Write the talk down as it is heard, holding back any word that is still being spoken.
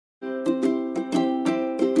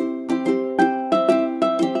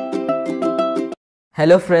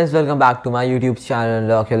Hello friends, welcome back to my YouTube channel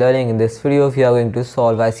Unlock Your Learning. In this video, we are going to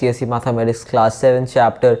solve ICSE Mathematics Class 7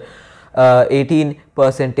 Chapter 18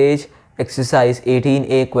 percentage exercise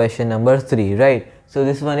 18A question number 3, right? So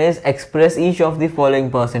this one is express each of the following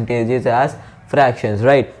percentages as fractions,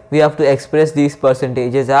 right? We have to express these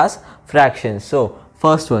percentages as fractions. So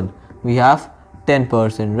first one, we have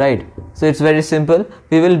 10%, right? So it's very simple.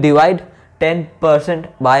 We will divide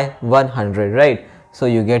 10% by 100, right? So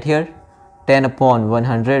you get here 10 upon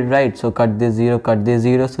 100, right? So cut this 0,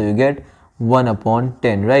 so you get 1 upon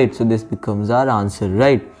 10, right? So this becomes our answer,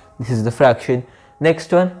 right? This is the fraction.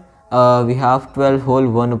 Next one, we have 12 whole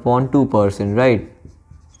 1 upon 2%, right?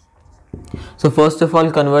 So first of all,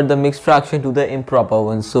 convert the mixed fraction to the improper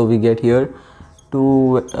one. So we get here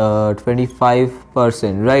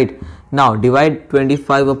 25%, right? Now divide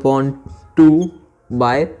 25 upon 2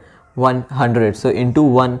 by 100. So into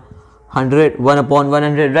 1 upon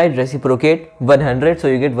 100, right? Reciprocate 100, so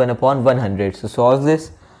you get 1 upon 100. So solve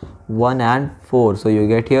this 1 and 4, so you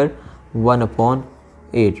get here 1 upon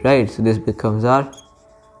 8, right? So this becomes our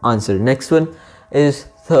answer. Next one is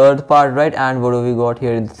third part, right? And what do we got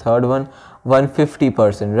here in the third one?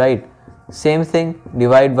 150%, right? Same thing,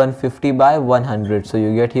 divide 150 by 100, so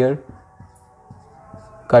you get here,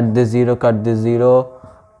 cut this 0,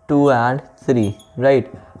 2 and 3,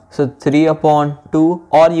 right? So 3 upon 2,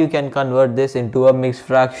 or you can convert this into a mixed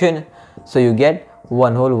fraction, so you get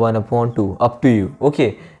 1 whole 1 upon 2, up to you.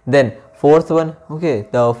 Okay, then fourth one, okay,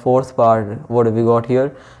 the fourth part, what have we got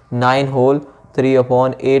here? 9 whole 3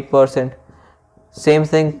 upon 8%. Same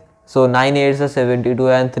thing, so 9 8s are 72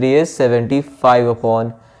 and 3 is 75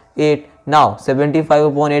 upon 8. Now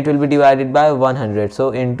 75 upon 8 will be divided by 100, so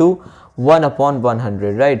into 1 upon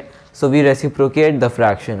 100, right? So we reciprocate the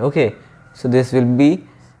fraction. Okay, so this will be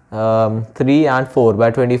 3 and 4.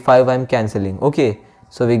 By 25 I am cancelling. Okay,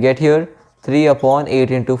 so we get here 3 upon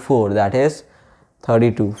 8 into 4, that is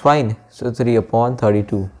 32. Fine, so 3 upon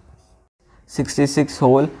 32. 66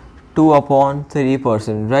 whole 2 upon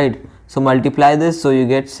 3%, right? So multiply this, so you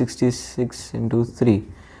get 66 into 3,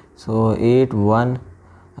 so 8 1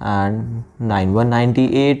 and 9,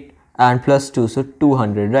 198 and plus 2, so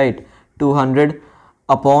 200, right? 200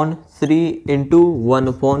 upon 3 into 1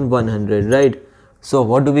 upon 100, right? So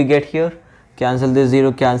what do we get here? Cancel this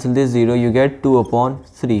 0, you get 2 upon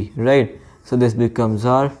 3, right? So this becomes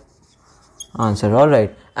our answer. All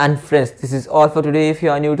right, and friends, this is all for today. If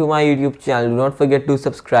you are new to my YouTube channel, do not forget to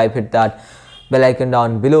subscribe, hit that bell icon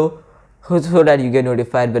down below so that you get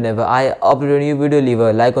notified whenever I upload a new video. Leave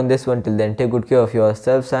a like on this one. Till then, take good care of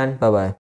yourselves and bye bye.